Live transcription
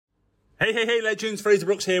Hey, legends. Fraser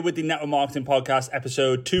Brooks here with the Network Marketing Podcast,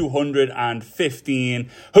 episode 215.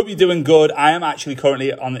 Hope you're doing good. I am actually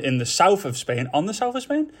currently in the south of Spain.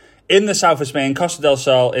 In the south of Spain, Costa del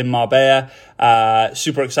Sol in Marbella.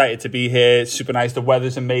 Super excited to be here. It's super nice. The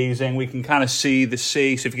weather's amazing. We can kind of see the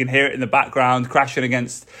sea. So if you can hear it in the background,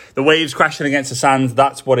 the waves crashing against the sand,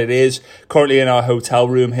 that's what it is. Currently in our hotel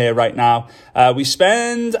room here right now. I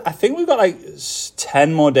think we've got like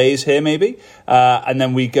 10 more days here maybe. And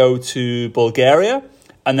then we go to Bulgaria.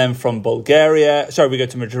 And then from Bulgaria, we go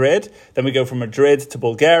to Madrid. Then we go from Madrid to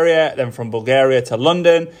Bulgaria. Then from Bulgaria to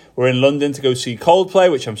London. We're in London to go see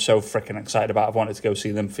Coldplay, which I'm so freaking excited about. I've wanted to go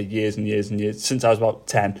see them for years and years and years, since I was about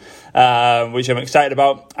 10, which I'm excited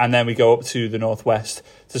about. And then we go up to the northwest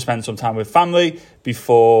to spend some time with family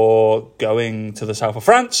before going to the south of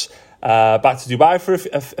France. Back to Dubai for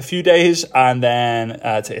a few days, and then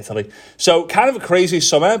to Italy. So kind of a crazy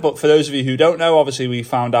summer, but for those of you who don't know, obviously we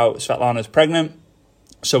found out Svetlana's pregnant.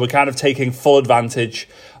 So we're kind of taking full advantage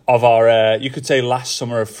of our, you could say, last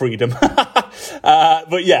summer of freedom.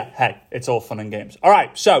 But yeah, hey, it's all fun and games. All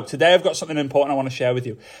right, so today I've got something important I want to share with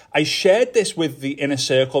you. I shared this with the Inner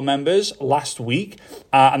Circle members last week,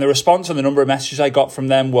 and the response and the number of messages I got from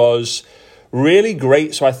them was really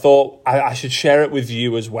great. So I thought I should share it with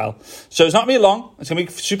you as well. So it's not going to be long. It's going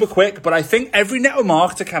to be super quick, but I think every network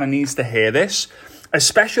marketer kind of needs to hear this,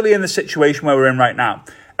 especially in the situation where we're in right now.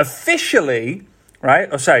 Officially,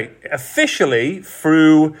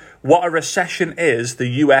 through what a recession is, the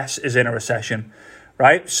US is in a recession,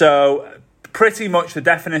 right? So pretty much the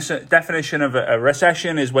definition of a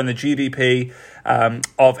recession is when the GDP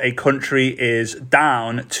of a country is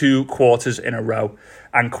down 2 quarters in a row.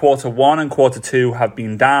 And quarter 1 and quarter 2 have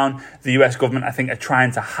been down. The US government, I think, are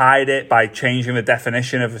trying to hide it by changing the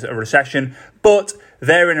definition of a recession. But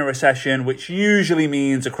they're in a recession, which usually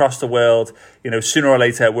means across the world, sooner or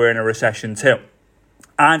later, we're in a recession too.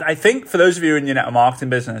 And I think for those of you in your network marketing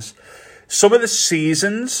business, some of the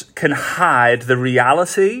seasons can hide the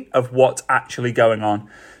reality of what's actually going on.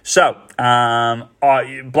 So,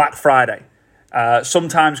 Black Friday,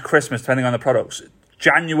 sometimes Christmas, depending on the products,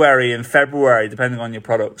 January and February, depending on your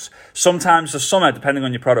products, sometimes the summer, depending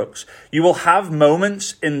on your products. You will have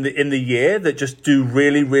moments in the year that just do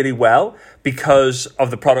really, really well because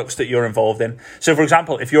of the products that you're involved in. So, for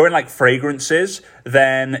example, if you're in like fragrances,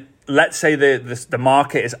 then let's say the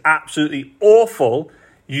market is absolutely awful,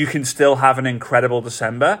 you can still have an incredible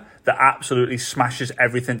December that absolutely smashes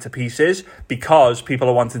everything to pieces because people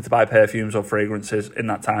are wanting to buy perfumes or fragrances in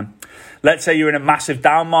that time. Let's say you're in a massive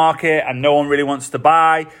down market and no one really wants to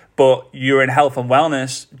buy, but you're in health and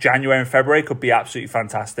wellness. January and February could be absolutely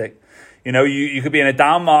fantastic. You could be in a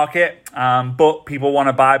down market, but people want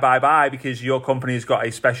to buy because your company has got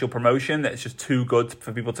a special promotion that's just too good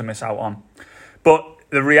for people to miss out on. But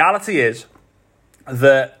the reality is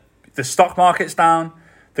that the stock market's down,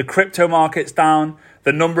 the crypto market's down,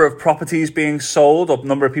 the number of properties being sold or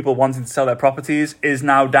number of people wanting to sell their properties is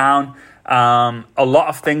now down. A lot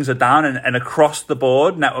of things are down, and across the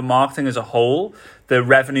board, network marketing as a whole, the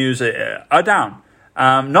revenues are down.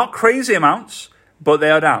 Not crazy amounts, but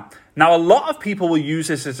they are down. Now, a lot of people will use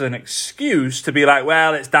this as an excuse to be like,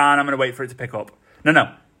 well, it's down, I'm going to wait for it to pick up.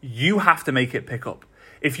 No, you have to make it pick up.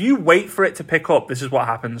 If you wait for it to pick up, this is what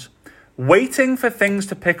happens. Waiting for things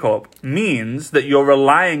to pick up means that you're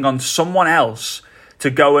relying on someone else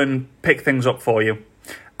to go and pick things up for you.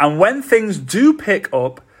 And when things do pick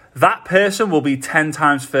up, that person will be 10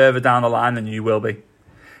 times further down the line than you will be.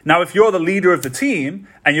 Now, if you're the leader of the team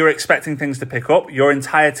and you're expecting things to pick up, your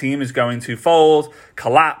entire team is going to fold,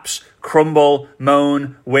 collapse, crumble,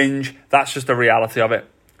 moan, whinge. That's just the reality of it.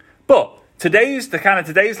 But today's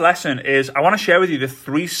lesson is I want to share with you the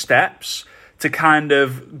 3 steps to kind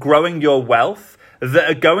of growing your wealth that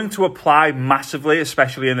are going to apply massively,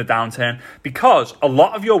 especially in the downturn, because a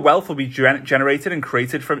lot of your wealth will be generated and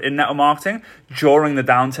created from in network marketing during the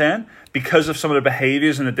downturn because of some of the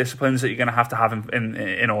behaviors and the disciplines that you're going to have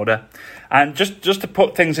in order. And just to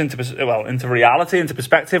put things into reality, into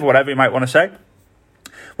perspective, whatever you might want to say,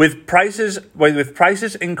 with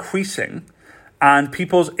prices increasing and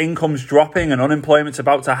people's incomes dropping and unemployment's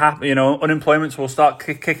about to happen, unemployment will start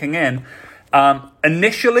kicking in.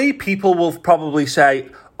 Initially, people will probably say,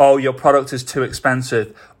 oh, your product is too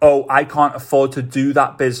expensive. Oh, I can't afford to do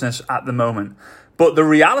that business at the moment. But the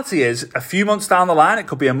reality is, a few months down the line, it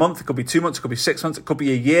could be a month, it could be 2 months, it could be 6 months, it could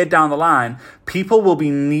be a year down the line, people will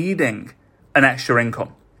be needing an extra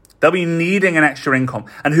income. They'll be needing an extra income.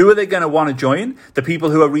 And who are they going to want to join? The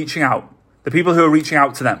people who are reaching out. The people who are reaching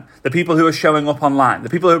out to them. The people who are showing up online. The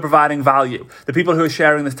people who are providing value. The people who are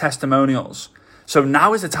sharing the testimonials. So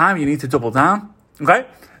now is the time you need to double down. Okay?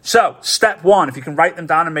 So step one, if you can write them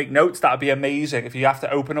down and make notes, that would be amazing. If you have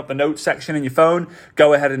to open up the notes section in your phone,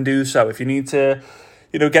 go ahead and do so. If you need to,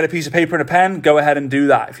 get a piece of paper and a pen, go ahead and do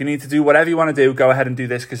that. If you need to do whatever you want to do, go ahead and do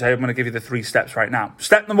this, because I'm going to give you the 3 steps right now.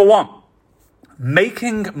 Step number 1,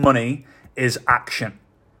 making money is action.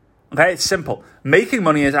 Okay, it's simple. Making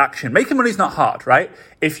money is action. Making money is not hard, right?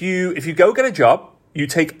 If you go get a job, you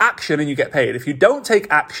take action and you get paid. If you don't take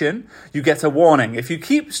action, you get a warning. If you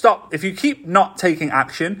keep not taking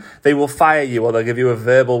action, they will fire you, or they'll give you a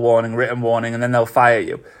verbal warning, written warning, and then they'll fire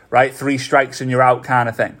you, right? 3 strikes and you're out kind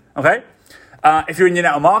of thing, okay? If you're in your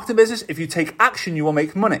network marketing business, if you take action, you will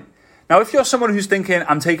make money. Now, if you're someone who's thinking,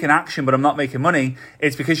 I'm taking action, but I'm not making money,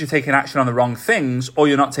 it's because you're taking action on the wrong things, or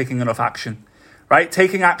you're not taking enough action, right?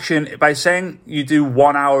 Taking action by saying you do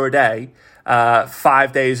 1 hour a day,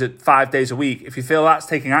 5 days a week. If you feel that's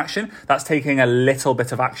taking action, that's taking a little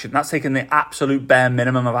bit of action. That's taking the absolute bare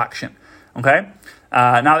minimum of action. Okay.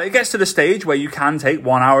 Now it gets to the stage where you can take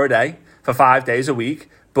 1 hour a day for 5 days a week,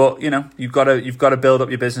 but you've got to build up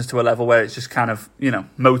your business to a level where it's just kind of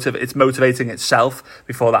it's motivating itself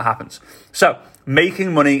before that happens. So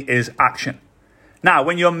making money is action. Now,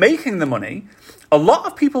 when you're making the money, a lot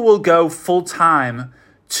of people will go full time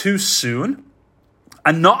too soon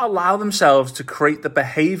and not allow themselves to create the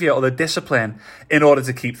behavior or the discipline in order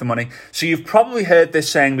to keep the money. So you've probably heard this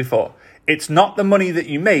saying before. It's not the money that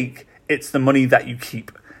you make, it's the money that you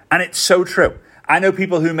keep. And it's so true. I know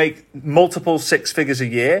people who make multiple 6 figures a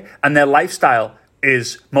year and their lifestyle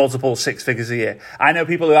is multiple 6 figures a year. I know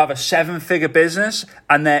people who have a 7-figure business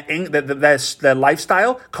and their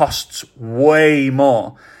lifestyle costs way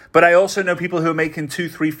more. But I also know people who are making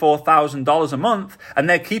 $2,000, $3,000, $4,000 a month, and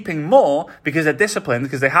they're keeping more because they're disciplined,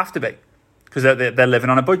 because they have to be, because they're living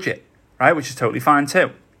on a budget, right? Which is totally fine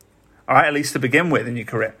too. All right, at least to begin with in your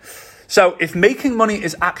career. So if making money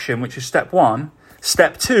is action, which is step 1,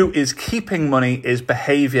 step 2 is keeping money is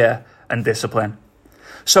behavior and discipline.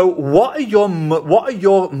 So what are your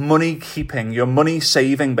money keeping, your money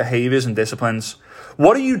saving behaviors and disciplines?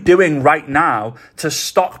 What are you doing right now to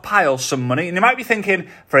stockpile some money? And you might be thinking,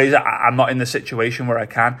 Fraser, I'm not in the situation where I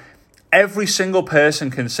can. Every single person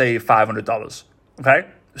can save $500, okay?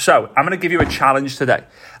 So I'm going to give you a challenge today.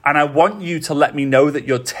 And I want you to let me know that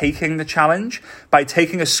you're taking the challenge by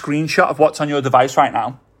taking a screenshot of what's on your device right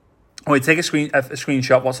now. When we take a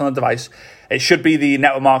screenshot, what's on the device, it should be the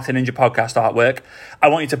Network Marketing Ninja podcast artwork. I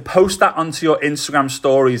want you to post that onto your Instagram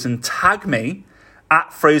stories and tag me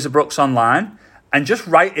at Fraser Brooks Online. And just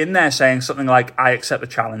write in there saying something like, I accept the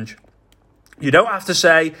challenge. You don't have to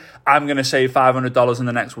say, I'm going to save $500 in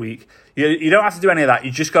the next week. You don't have to do any of that.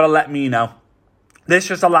 You just got to let me know. This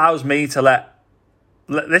just allows me to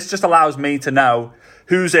know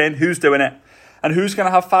who's in, who's doing it, and who's going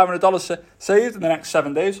to have $500 saved in the next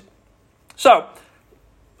 7 days. So,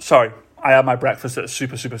 sorry, I had my breakfast at a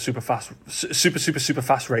super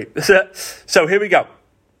fast rate. So here we go.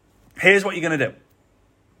 Here's what you're going to do.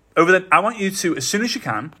 I want you to, as soon as you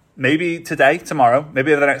can, maybe today, tomorrow,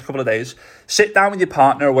 maybe over the next couple of days, sit down with your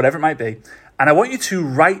partner or whatever it might be, and I want you to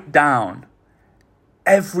write down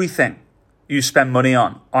everything you spend money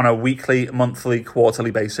on a weekly, monthly,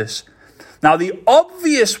 quarterly basis. Now, the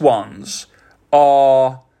obvious ones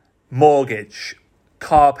are mortgage,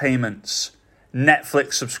 car payments,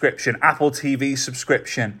 Netflix subscription, Apple TV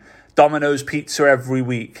subscription, Domino's Pizza every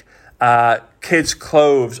week, kids'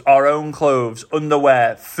 clothes, our own clothes,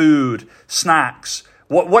 underwear, food, snacks,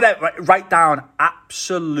 whatever. Write down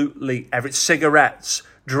absolutely every, cigarettes,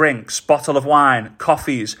 drinks, bottle of wine,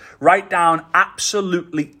 coffees. Write down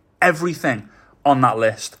absolutely everything on that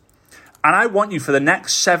list. And I want you for the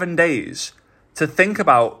next 7 days to think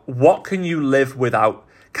about, what can you live without?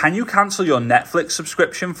 Can you cancel your Netflix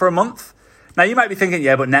subscription for a month? Now, you might be thinking,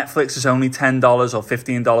 yeah, but Netflix is only $10 or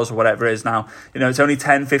 $15 or whatever it is now. It's only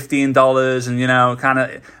 $10, $15 and, kind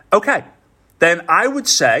of. Okay, then I would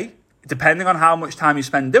say, depending on how much time you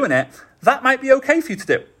spend doing it, that might be okay for you to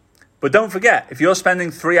do. But don't forget, if you're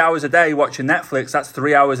spending 3 hours a day watching Netflix, that's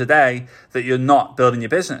 3 hours a day that you're not building your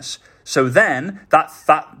business. So then that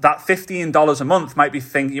 $15 a month you might be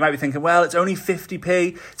thinking, well, it's only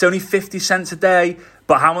 50p, it's only 50 cents a day,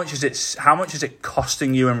 but how much is it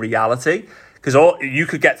costing you in reality? Because you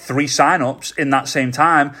could get 3 signups in that same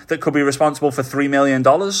time that could be responsible for $3 million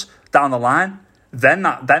down the line. Then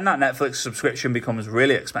that Netflix subscription becomes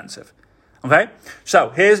really expensive. Okay? So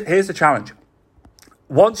here's the challenge.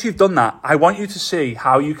 Once you've done that, I want you to see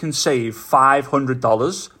how you can save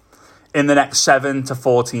 $500 in the next 7 to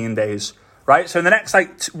 14 days, right? So in the next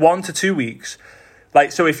 1 to 2 weeks,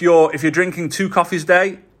 so if you're drinking 2 coffees a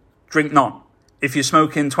day, drink none. If you're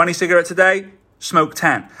smoking 20 cigarettes a day, smoke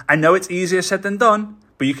 10. I know it's easier said than done,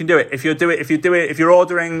 but you can do it. If you're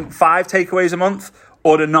ordering 5 takeaways a month,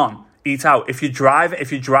 order none. Eat out. If you're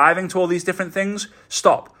driving to all these different things,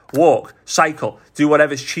 stop, walk, cycle, do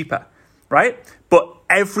whatever's cheaper, right? But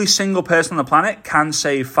every single person on the planet can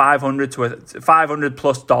save $500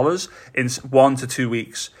 plus dollars in 1 to 2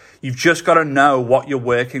 weeks. You've just got to know what you're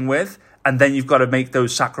working with, and then you've got to make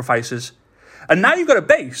those sacrifices. And now you've got a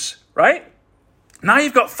base, right? Now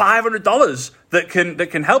you've got $500 that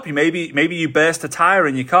can help you. Maybe you burst a tire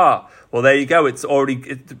in your car. Well, there you go. That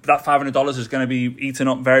 $500 is going to be eaten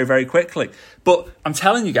up very, very quickly. But I'm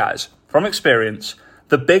telling you guys, from experience,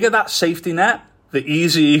 the bigger that safety net, the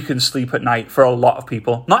easier you can sleep at night for a lot of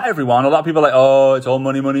people. Not everyone. A lot of people are like, oh, it's all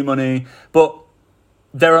money, money, money. But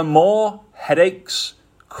there are more headaches,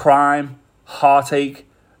 crime, heartache,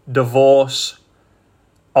 divorce,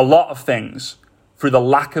 a lot of things through the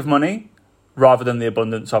lack of money rather than the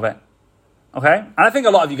abundance of it. Okay? And I think a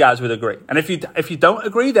lot of you guys would agree. And if you don't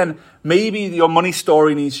agree, then maybe your money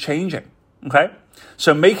story needs changing. Okay?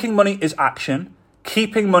 So making money is action.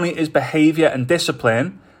 Keeping money is behavior and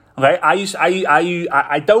discipline. Okay?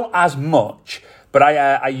 I don't as much, but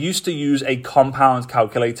I used to use a compound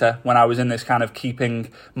calculator when I was in this kind of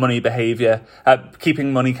keeping money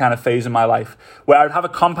kind of phase in my life, where I would have a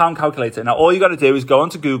compound calculator. Now, all you got to do is go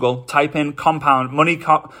onto Google, type in money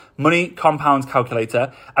compound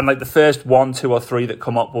calculator, and like the first 1, 2, or 3 that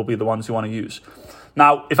come up will be the ones you want to use.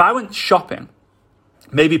 Now, if I went shopping,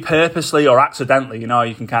 maybe purposely or accidentally, you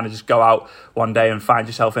can kind of just go out one day and find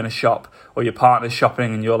yourself in a shop, or your partner's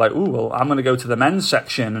shopping and you're like, ooh, well, I'm going to go to the men's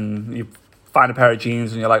section, and you find a pair of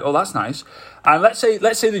jeans and you're like, oh, that's nice. And let's say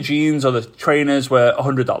the jeans or the trainers were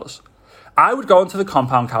 $100. I would go into the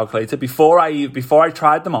compound calculator before I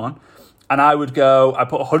tried them on, and I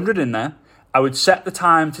put 100 in there. I would set the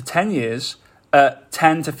time to 10 years at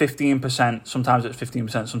 10 to 15%, sometimes it's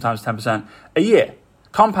 15%, sometimes 10% a year,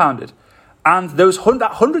 compounded. And that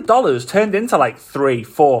 $100 turned into like $300,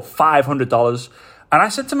 $400, $500. And I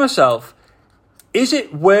said to myself, is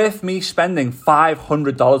it worth me spending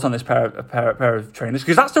 $500 on this pair of trainers?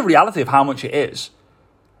 Because that's the reality of how much it is.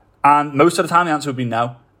 And most of the time the answer would be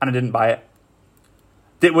no, and I didn't buy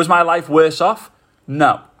it. Was my life worse off?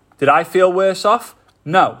 No. Did I feel worse off?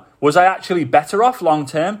 No. Was I actually better off long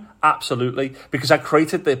term? Absolutely. Because I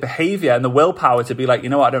created the behavior and the willpower to be like, you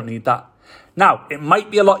know what, I don't need that. Now, it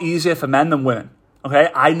might be a lot easier for men than women. Okay,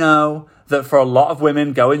 I know that for a lot of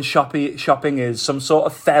women, going shopping is some sort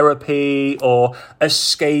of therapy or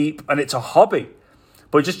escape, and it's a hobby.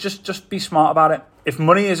 But just be smart about it. If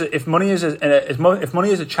money is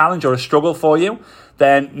a challenge or a struggle for you,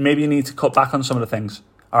 then maybe you need to cut back on some of the things.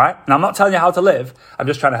 All right. Now, I'm not telling you how to live. I'm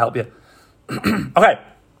just trying to help you. Okay.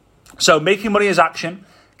 So making money is action.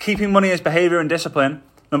 Keeping money is behavior and discipline.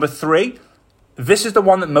 Number 3, this is the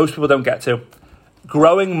one that most people don't get to.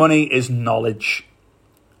 Growing money is knowledge.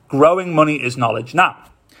 Growing money is knowledge. Now,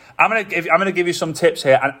 I'm gonna give you some tips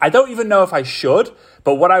here, and I don't even know if I should,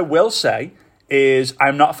 but what I will say is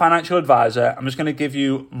I'm not a financial advisor. I'm just going to give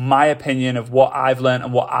you my opinion of what I've learned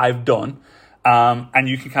and what I've done, and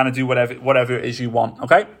you can kind of do whatever it is you want.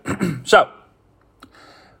 Okay, so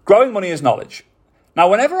growing money is knowledge. Now,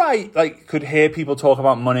 whenever I could hear people talk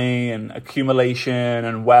about money and accumulation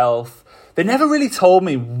and wealth, they never really told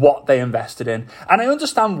me what they invested in. And I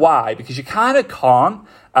understand why, because you kind of can't,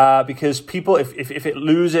 because people, if it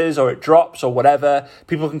loses or it drops or whatever,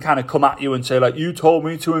 people can kind of come at you and say, like, you told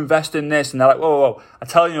me to invest in this. And they're like, whoa. I'm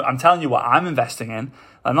telling you what I'm investing in.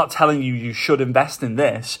 I'm not telling you should invest in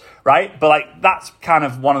this, right? But that's kind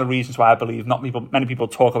of one of the reasons why I believe many people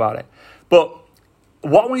talk about it. But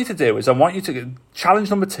what I want you to do is challenge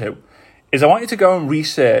number 2 is I want you to go and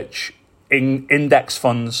research in index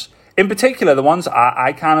funds. In particular, the ones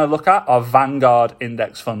I kind of look at are Vanguard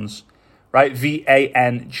index funds, right?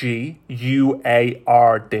 VANGUARD.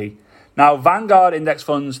 Now, Vanguard index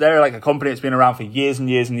funds, they're like a company that's been around for years and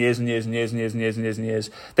years and years and years and years and years and years and years and years.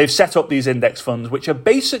 They've set up these index funds, which are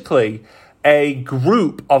basically a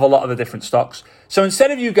group of a lot of the different stocks. So instead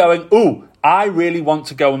of you going, ooh, I really want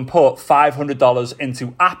to go and put $500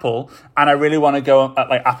 into Apple, and I really want to go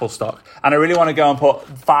like Apple stock, and I really want to go and put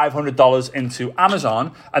 $500 into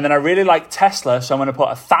Amazon, and then I really like Tesla, so I'm going to put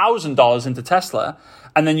 $1,000 into Tesla,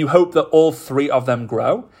 and then you hope that all 3 of them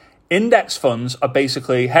grow. Index funds are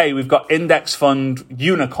basically, hey, we've got index fund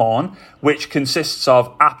unicorn, which consists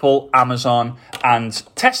of Apple, Amazon, and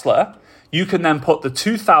Tesla. You can then put the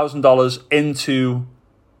 $2,000 into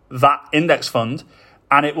that index fund,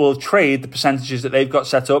 and it will trade the percentages that they've got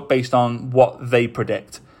set up based on what they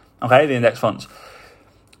predict. Okay, the index funds.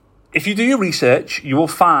 If you do your research, you will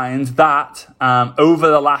find that over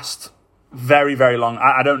the last very, very long.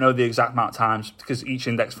 I don't know the exact amount of times because each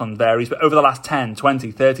index fund varies, but over the last 10,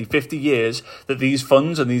 20, 30, 50 years that these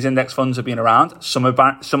funds and these index funds have been around, some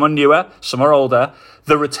are newer, some are older,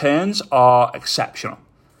 the returns are exceptional.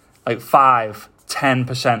 Like 5 to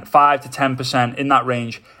 10% in that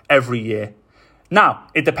range every year. Now,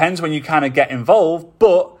 it depends when you kind of get involved,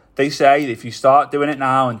 but they say if you start doing it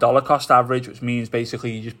now and dollar cost average, which means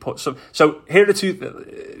basically you just put some. So here are the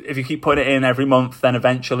two. If you keep putting it in every month, then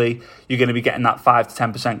eventually you're going to be getting that 5 to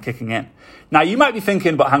 10% kicking in. Now you might be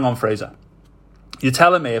thinking, but hang on, Fraser, you're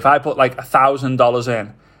telling me if I put like $1,000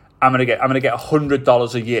 in, I'm gonna get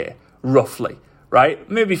 $100 a year, roughly,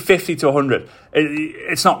 right? Maybe 50 to 100.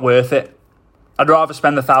 It's not worth it. I'd rather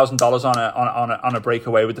spend $1,000 on a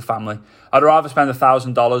breakaway with the family. I'd rather spend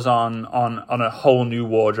 $1,000 on a whole new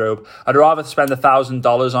wardrobe. I'd rather spend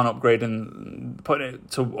 $1,000 on upgrading, putting it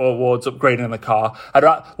towards upgrading the car.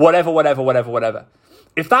 Whatever.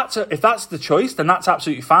 If that's the choice, then that's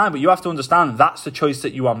absolutely fine. But you have to understand that's the choice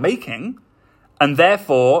that you are making, and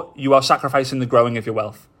therefore you are sacrificing the growing of your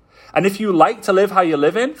wealth. And if you like to live how you're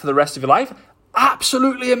living for the rest of your life,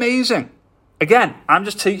 absolutely amazing. Again, I'm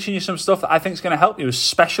just teaching you some stuff that I think is going to help you,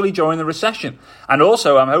 especially during the recession. And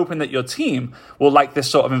also, I'm hoping that your team will like this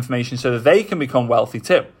sort of information so that they can become wealthy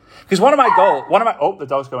too. Because the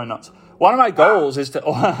dog's going nuts. One of my goals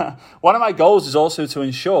is also to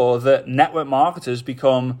ensure that network marketers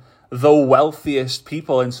become the wealthiest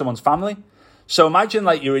people in someone's family. So imagine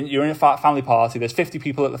like you're in a family party. There's 50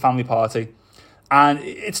 people at the family party. And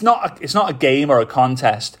it's not a game or a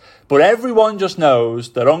contest, but everyone just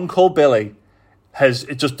knows that Uncle Billy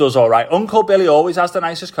it just does all right. Uncle Billy always has the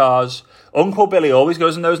nicest cars. Uncle Billy always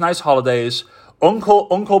goes on those nice holidays.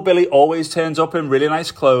 Uncle Billy always turns up in really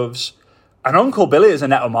nice clothes. And Uncle Billy is a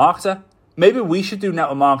network marketer. Maybe we should do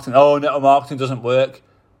network marketing. Oh, network marketing doesn't work.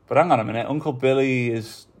 But hang on a minute. Uncle Billy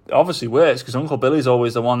obviously works because Uncle Billy's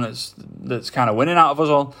always the one that's kind of winning out of us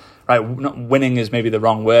all. Right? Not winning is maybe the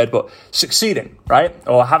wrong word, but succeeding, right?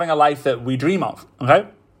 Or having a life that we dream of, okay?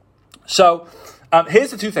 So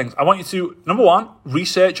here's the two things. I want you to, number one,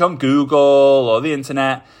 research on Google or the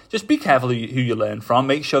internet. Just be careful who you learn from.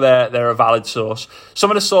 Make sure they're a valid source.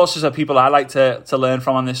 Some of the sources of people I like to learn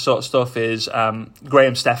from on this sort of stuff is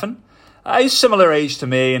Graham Stephan. He's similar age to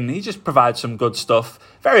me, and he just provides some good stuff.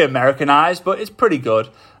 Very Americanized, but it's pretty good.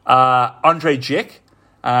 Andre Jikh,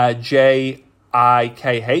 Jikh.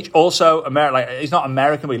 Also, he's not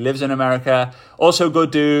American, but he lives in America. Also,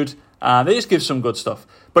 good dude. They just give some good stuff.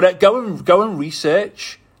 But go and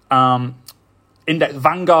research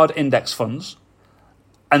Vanguard index funds,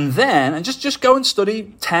 and just go and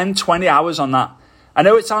study 10, 20 hours on that. I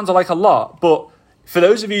know it sounds like a lot, but for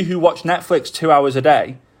those of you who watch Netflix 2 hours a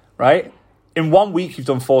day, right? In 1 week, you've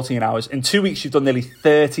done 14 hours. In 2 weeks, you've done nearly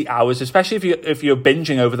 30 hours, especially if you're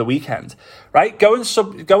binging over the weekend, right? Go and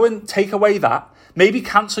take away that. Maybe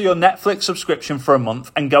cancel your Netflix subscription for a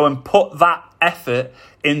month and go and put that effort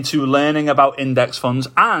into learning about index funds.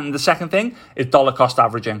 And the second thing is dollar cost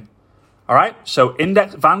averaging. All right? So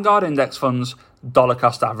Vanguard index funds, dollar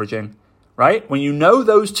cost averaging, right? When you know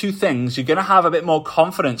those two things, you're going to have a bit more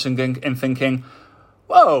confidence in thinking,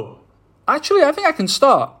 whoa, actually, I think I can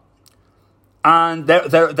start. And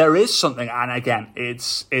there is something, and again,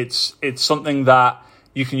 it's something that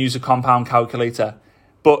you can use a compound calculator.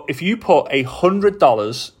 But if you put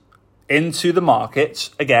 $100 into the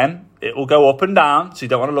markets, again, it will go up and down, so you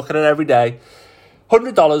don't want to look at it every day.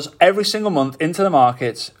 $100 every single month into the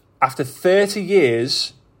markets after 30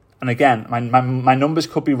 years, and again, my numbers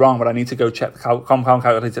could be wrong, but I need to go check the compound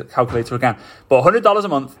calculator again. But $100 a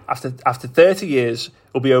month after 30 years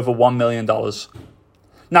will be over $1 million.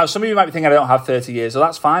 Now, some of you might be thinking, I don't have 30 years, so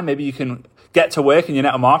that's fine. Maybe you can get to work in your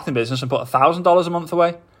network marketing business and put $1,000 a month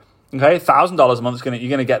away. Okay, $1,000 a month, you're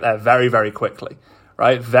going to get there very, very quickly,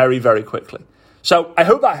 right? Very, very quickly. So I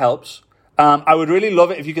hope that helps. I would really love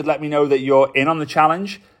it if you could let me know that you're in on the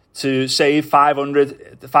challenge to save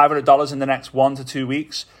 $500 in the next 1 to 2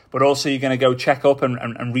 weeks, but also you're going to go check up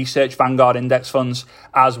and research Vanguard index funds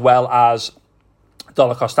as well as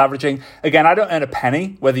dollar cost averaging. Again, I don't earn a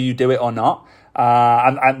penny whether you do it or not.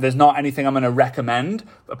 And there's not anything I'm going to recommend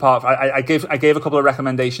apart from, I gave a couple of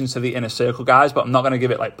recommendations to the Inner Circle guys, but I'm not going to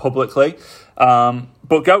give it like publicly.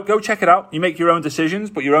 But go check it out. You make your own decisions,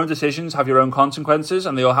 but your own decisions have your own consequences,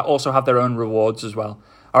 and they also have their own rewards as well.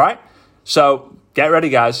 All right. So get ready,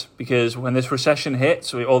 guys, because when this recession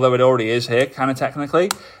hits, although it already is here, kind of technically,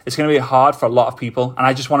 it's going to be hard for a lot of people. And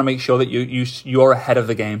I just want to make sure that you're ahead of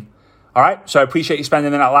the game. All right. So I appreciate you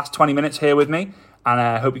spending that last 20 minutes here with me. And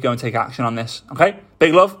I hope you go and take action on this. Okay?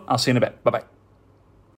 Big love. I'll see you in a bit. Bye-bye.